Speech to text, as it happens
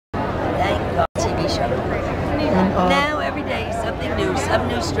And, Now every day something new, some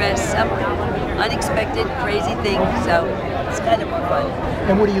new stress, some unexpected crazy thing. So it's kind of more fun.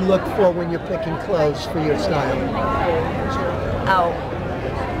 And what do you look for when you're picking clothes for your style? Oh,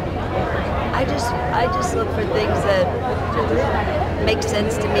 I just look for things that make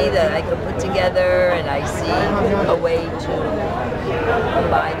sense to me that I can put together, and I see a way to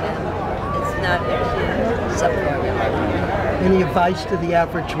combine them. It's not so far. Any advice to the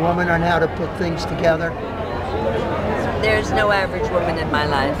average woman on how to put things together? There's no average woman in my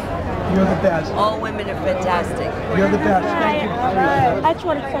life. You're the best. All women are fantastic. You're the best. Thank you. I just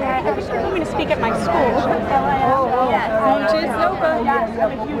wanted to say I was hoping to speak at my school. Which is so good. Yes,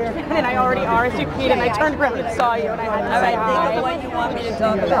 I'm a huge fan, and I already RSVP'd, and I turned around and saw you, and I had to All say right, think hi. of what you want me to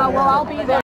talk about. Well, I'll be there.